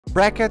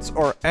Brackets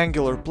or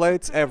angular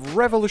plates have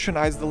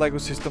revolutionized the LEGO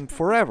system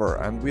forever,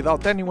 and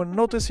without anyone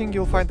noticing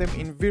you'll find them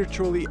in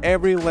virtually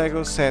every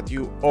LEGO set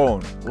you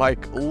own.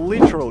 Like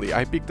literally,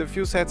 I picked a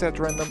few sets at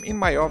random in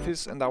my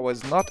office and I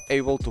was not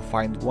able to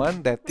find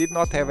one that did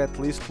not have at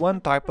least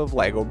one type of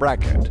LEGO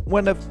bracket.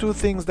 One of two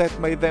things that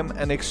made them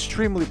an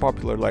extremely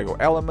popular LEGO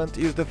element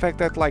is the fact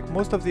that, like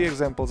most of the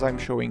examples I'm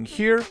showing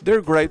here,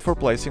 they're great for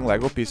placing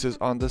LEGO pieces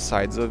on the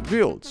sides of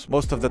builds,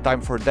 most of the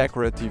time for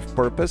decorative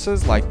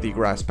purposes like the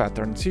grass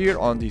patterns here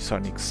on the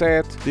Sonic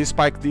set, the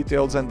spike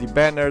details and the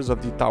banners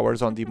of the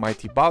towers on the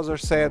Mighty Bowser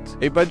set,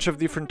 a bunch of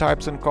different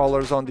types and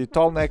colors on the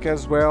tall neck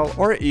as well,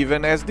 or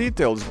even as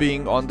details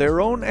being on their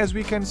own, as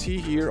we can see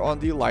here on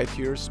the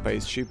Lightyear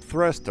spaceship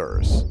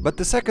thrusters. But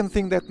the second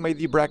thing that made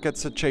the bracket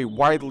such a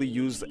widely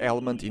used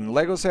element in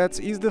LEGO sets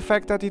is the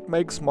fact that it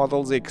makes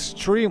models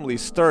extremely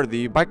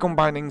sturdy by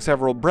combining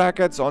several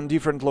brackets on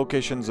different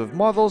locations of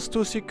models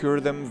to secure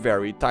them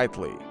very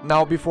tightly.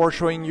 Now, before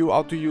showing you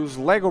how to use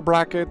LEGO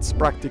brackets,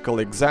 practical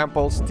examples,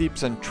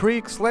 tips and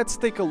tricks, let's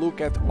take a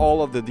look at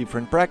all of the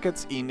different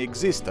brackets in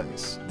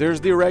existence. There's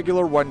the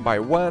regular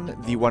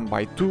 1x1, the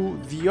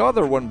 1x2, the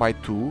other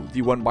 1x2,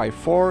 the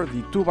 1x4,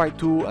 the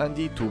 2x2 and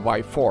the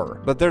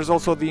 2x4. But there's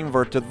also the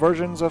inverted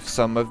versions of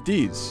some of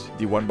these,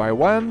 the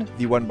 1x1,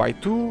 the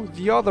 1x2,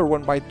 the other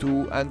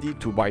 1x2 and the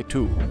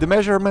 2x2. The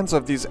measurements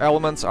of these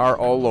elements are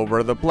all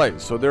over the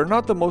place, so they're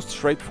not the most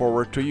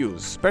straightforward to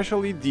use,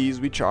 especially these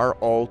which are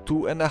all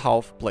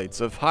 2.5 plates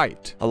of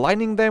height.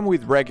 Aligning them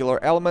with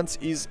regular elements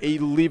is a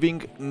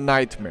living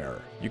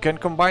nightmare. You can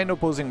combine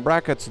opposing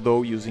brackets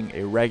though using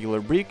a regular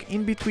brick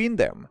in between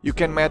them. You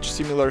can match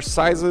similar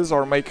sizes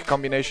or make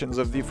combinations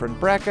of different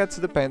brackets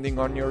depending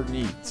on your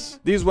needs.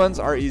 These ones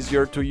are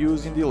easier to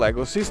use in the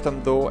LEGO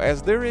system though,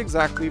 as they're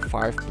exactly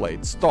 5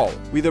 plates tall.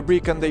 With a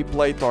brick and a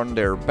plate on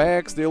their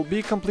backs, they'll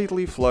be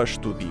completely flush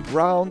to the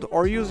ground,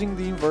 or using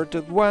the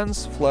inverted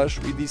ones flush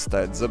with the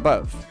studs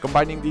above.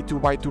 Combining the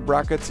 2x2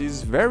 brackets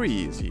is very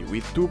easy.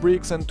 With 2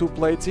 bricks and 2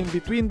 plates in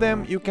between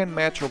them, you can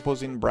match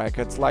opposing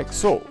brackets like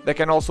so. They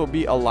can also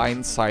be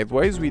aligned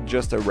sideways with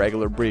just a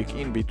regular brick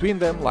in between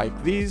them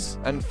like these,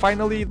 and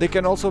finally they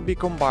can also be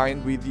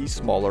combined with the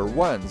smaller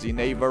ones in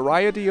a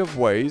variety of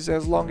ways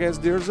as long as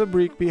there's a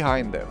brick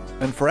behind them.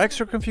 And for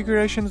extra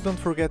configurations, don't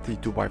forget the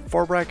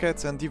 2x4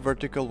 brackets and the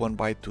vertical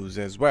 1x2s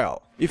as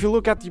well. If you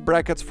look at the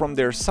brackets from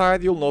their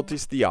side, you'll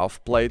notice the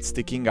half plate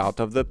sticking out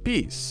of the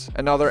piece.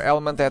 Another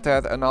element that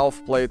had an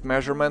half plate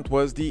measurement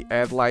was the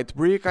headlight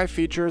brick I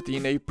featured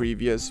in a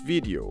previous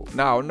video.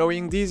 Now,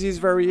 knowing this is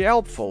very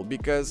helpful,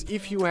 because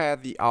if you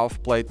had the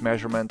half plate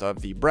measurement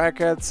of the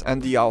brackets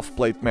and the half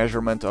plate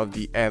measurement of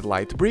the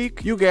headlight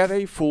brick, you get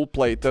a full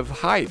plate of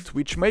height,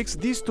 which makes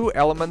these two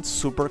elements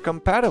super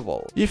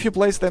compatible. If you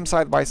place them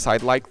side by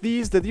side like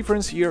these, the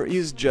difference here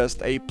is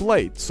just a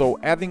plate, so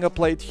adding a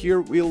plate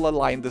here will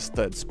align the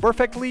studs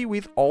perfectly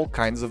with all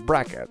kinds of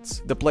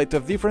brackets. The plate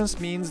of difference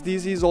means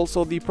this is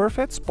also the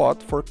perfect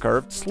spot for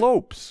curved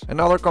slopes.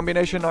 Another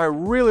combination I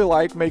really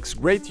like makes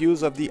great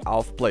use of the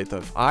half plate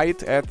of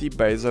height at the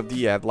base of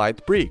the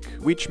headlight brick,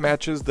 which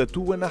matches the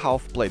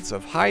 2.5 plates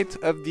of height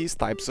of these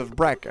types of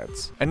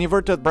brackets. An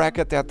inverted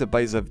bracket at the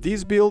base of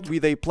this build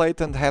with a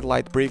plate and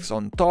headlight bricks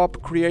on top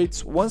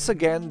creates once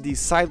again the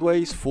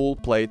sideways full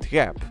plate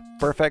gap.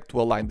 Perfect to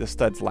align the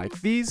studs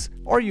like these,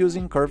 or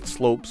using curved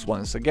slopes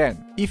once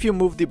again. If you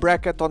move the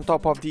bracket on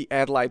top of the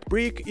headlight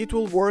brick, it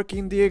will work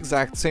in the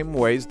exact same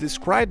ways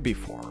described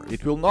before.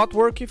 It will not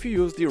work if you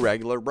use the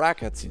regular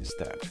brackets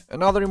instead.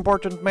 Another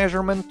important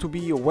measurement to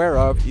be aware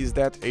of is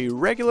that a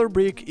regular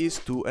brick is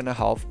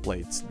 2.5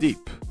 plates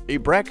deep. A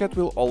bracket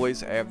will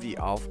always have the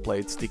half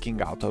plate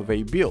sticking out of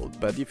a build,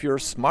 but if you're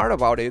smart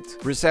about it,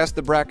 recess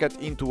the bracket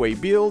into a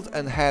build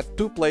and add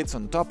 2 plates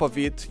on top of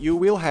it, you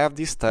will have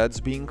the studs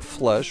being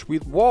flush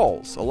with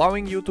walls,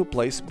 allowing you to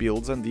place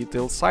builds and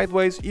details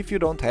sideways if you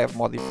don't have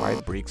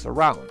modified bricks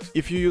around.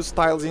 If you use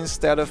tiles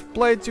instead of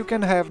plates, you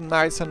can have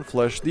nice and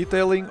flush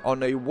detailing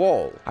on a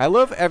wall. I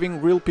love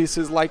having real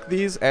pieces like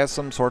these as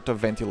some sort of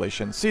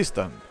ventilation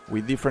system.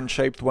 With different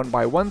shaped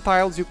 1x1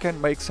 tiles you can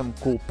make some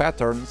cool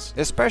patterns,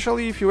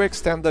 especially if you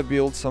extend the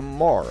build some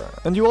more.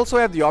 And you also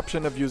have the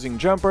option of using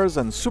jumpers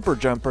and super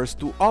jumpers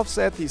to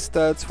offset these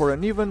studs for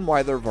an even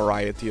wider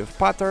variety of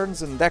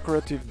patterns and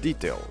decorative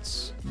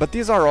details. But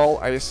these are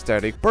all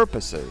aesthetic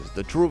purposes.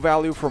 The true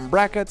value from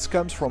brackets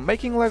comes from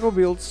making LEGO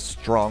builds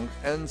strong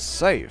and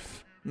safe.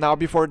 Now,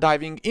 before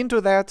diving into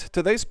that,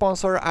 today's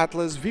sponsor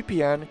Atlas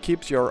VPN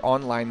keeps your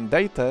online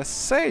data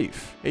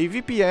safe. A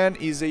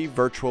VPN is a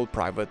virtual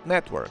private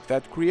network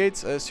that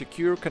creates a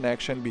secure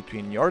connection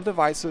between your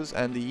devices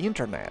and the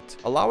internet,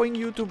 allowing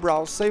you to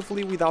browse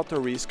safely without the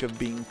risk of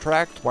being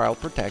tracked while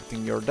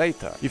protecting your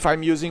data. If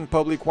I'm using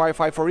public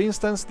Wi-Fi for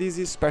instance, this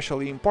is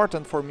especially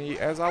important for me,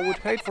 as I would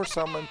hate for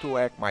someone to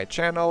hack my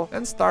channel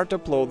and start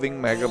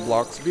uploading Mega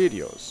Bloks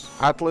videos.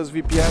 Atlas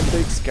VPN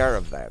takes care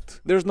of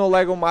that. There's no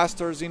LEGO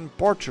Masters in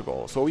Portugal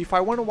Portugal, so if I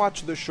want to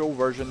watch the show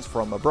versions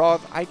from abroad,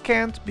 I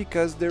can't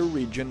because they're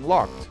region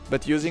locked.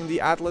 But using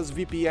the Atlas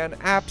VPN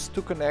apps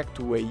to connect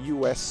to a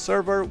US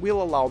server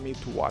will allow me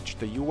to watch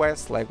the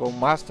US LEGO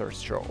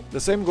Masters show. The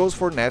same goes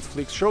for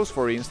Netflix shows,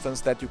 for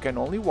instance, that you can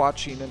only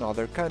watch in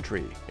another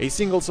country. A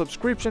single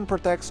subscription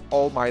protects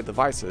all my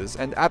devices,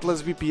 and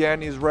Atlas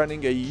VPN is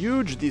running a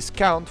huge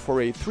discount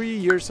for a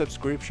 3-year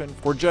subscription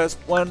for just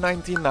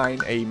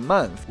 $199 a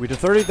month, with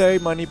a 30-day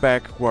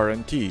money-back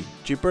guarantee.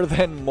 Cheaper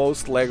than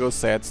most LEGO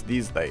sets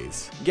these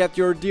days. Get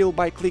your deal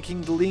by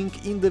clicking the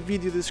link in the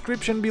video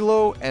description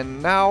below,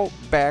 and now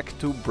back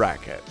to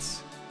brackets.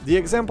 The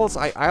examples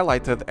I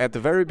highlighted at the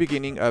very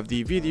beginning of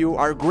the video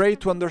are great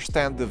to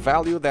understand the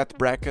value that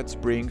brackets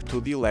bring to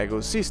the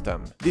LEGO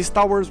system. These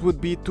towers would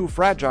be too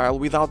fragile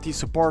without the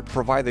support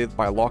provided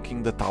by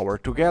locking the tower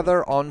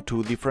together on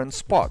 2 different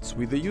spots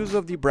with the use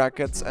of the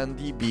brackets and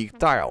the big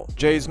tile.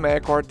 Jay's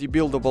Mech or the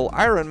buildable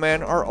Iron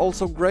Man are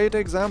also great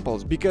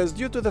examples because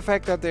due to the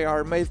fact that they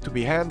are made to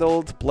be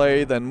handled,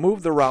 played and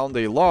moved around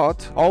a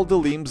lot, all the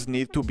limbs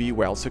need to be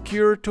well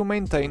secured to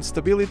maintain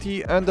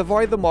stability and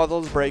avoid the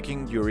models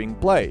breaking during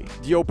play.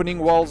 The opening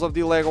walls of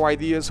the LEGO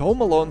Ideas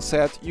Home Alone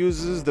set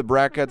uses the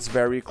brackets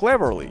very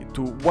cleverly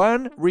to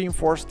 1.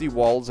 Reinforce the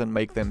walls and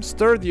make them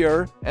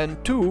sturdier,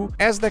 and 2.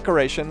 As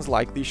decorations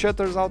like the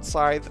shutters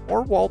outside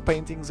or wall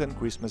paintings and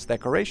Christmas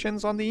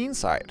decorations on the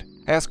inside.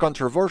 As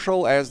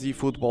controversial as the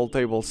football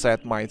table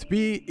set might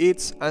be,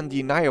 it's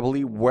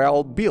undeniably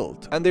well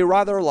built, and a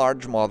rather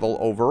large model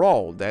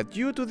overall, that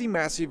due to the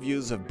massive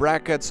use of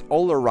brackets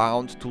all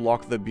around to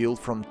lock the build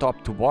from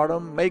top to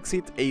bottom makes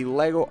it a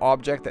LEGO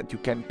object that you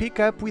can pick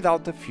up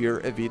without the fear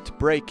of it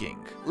breaking.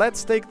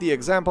 Let's take the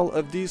example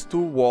of these 2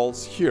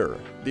 walls here.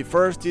 The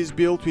first is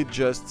built with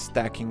just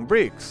stacking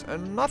bricks,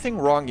 and nothing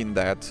wrong in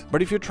that,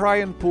 but if you try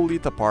and pull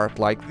it apart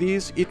like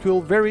this, it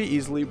will very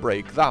easily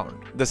break down.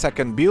 The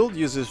second build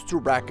uses 2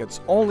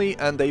 brackets only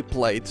and a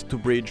plate to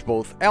bridge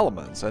both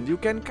elements, and you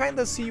can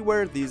kinda see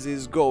where this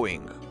is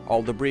going.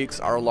 All the bricks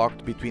are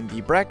locked between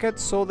the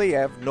brackets, so they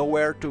have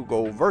nowhere to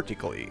go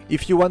vertically.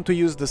 If you want to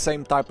use the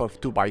same type of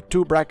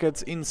 2x2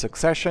 brackets in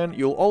succession,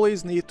 you'll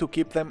always need to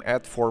keep them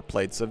at 4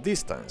 plates of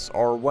distance,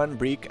 or 1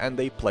 brick and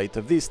a plate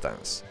of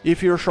distance.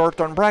 If you're short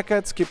on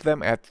brackets, keep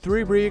them at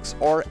 3 bricks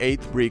or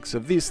 8 bricks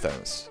of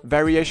distance.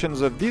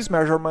 Variations of these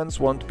measurements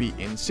won't be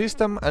in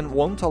system and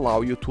won't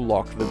allow you to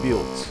lock the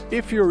builds.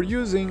 If you're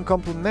using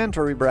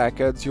complementary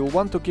brackets, you'll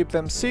want to keep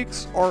them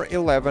 6 or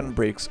 11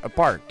 bricks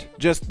apart.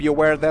 Just be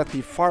aware that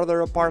the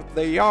farther apart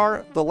they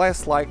are, the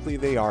less likely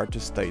they are to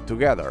stay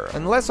together,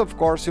 unless of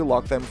course you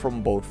lock them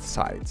from both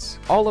sides.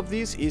 All of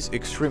this is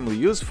extremely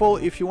useful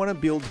if you want to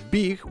build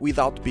big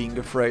without being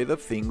afraid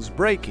of things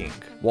breaking.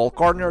 Wall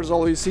corners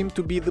always seem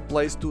to be the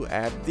place to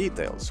add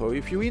detail, so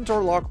if you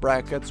interlock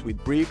brackets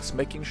with bricks,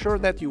 making sure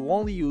that you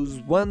only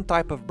use one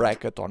type of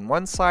bracket on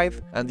one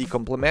side and the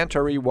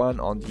complementary one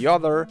on the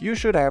other, you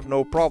should have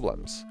no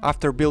problems.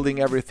 After building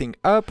everything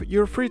up,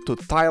 you're free to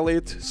tile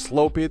it,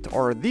 slope it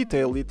or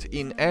detail it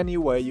in any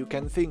way you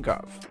can think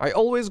of. I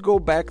always go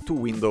back to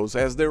windows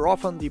as they're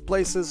often the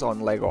places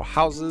on LEGO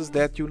houses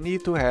that you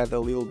need to add a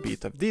little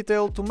bit of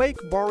detail to make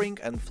boring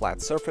and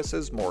flat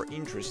surfaces more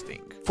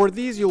interesting. For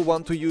these you'll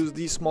want to use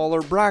the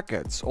smaller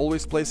brackets,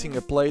 always placing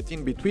a plate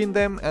in between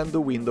them and the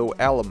window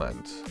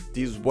element.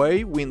 This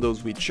way,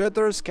 windows with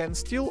shutters can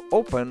still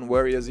open,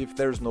 whereas if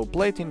there's no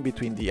plate in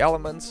between the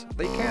elements,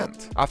 they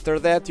can't. After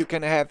that, you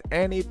can add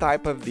any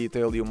type of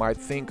detail you might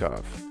think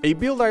of. A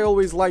build I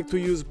always like to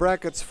use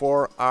brackets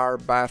for are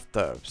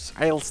bathtubs.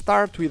 I'll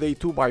start with a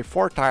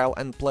 2x4 tile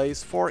and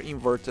place 4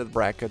 inverted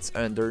brackets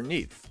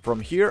underneath. From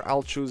here,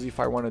 I'll choose if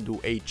I want to do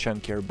a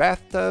chunkier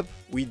bathtub,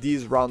 with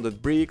these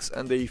rounded bricks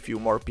and a few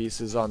more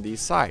pieces on these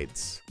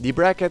sides. The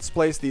brackets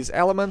place these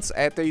elements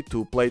at a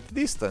 2-plate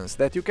distance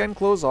that you can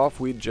close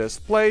off with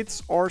just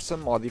plates or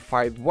some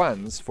modified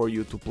ones for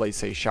you to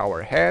place a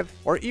shower head,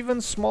 or even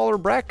smaller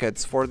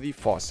brackets for the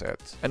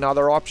faucet.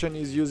 Another option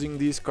is using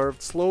these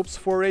curved slopes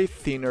for a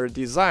thinner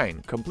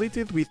design,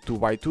 completed with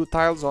 2x2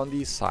 tiles on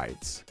these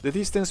sides. The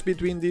distance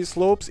between these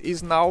slopes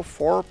is now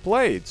 4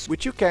 plates,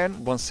 which you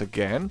can, once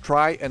again,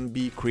 try and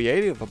be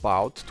creative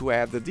about to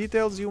add the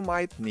details you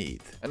might need.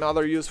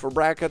 Another use for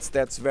brackets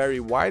that's very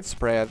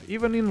widespread,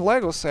 even in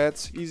LEGO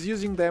sets, is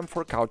using them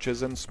for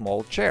couches and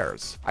small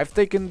chairs. I've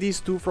taken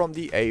these 2 from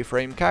the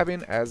A-frame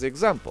cabin as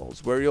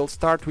examples, where you'll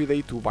start with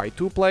a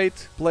 2x2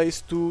 plate,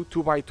 place 2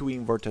 2x2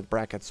 inverted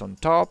brackets on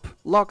top,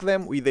 lock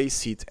them with a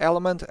seat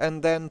element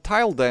and then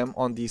tile them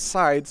on the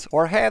sides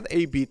or add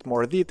a bit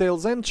more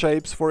details and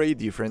shapes for a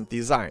different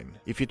design.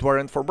 If it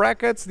weren't for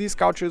brackets, these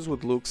couches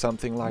would look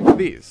something like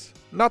this.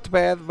 Not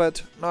bad,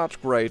 but not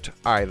great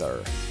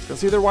either.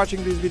 Consider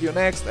watching this video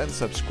next and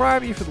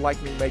subscribe if you'd like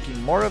me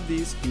making more of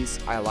these piece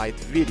highlight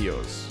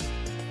videos.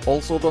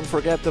 Also, don't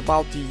forget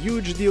about the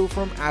huge deal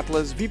from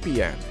Atlas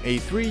VPN, a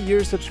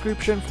 3-year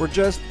subscription for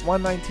just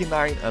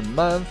 $199 a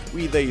month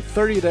with a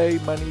 30-day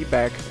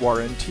money-back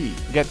guarantee.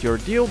 Get your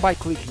deal by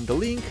clicking the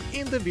link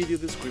in the video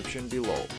description below.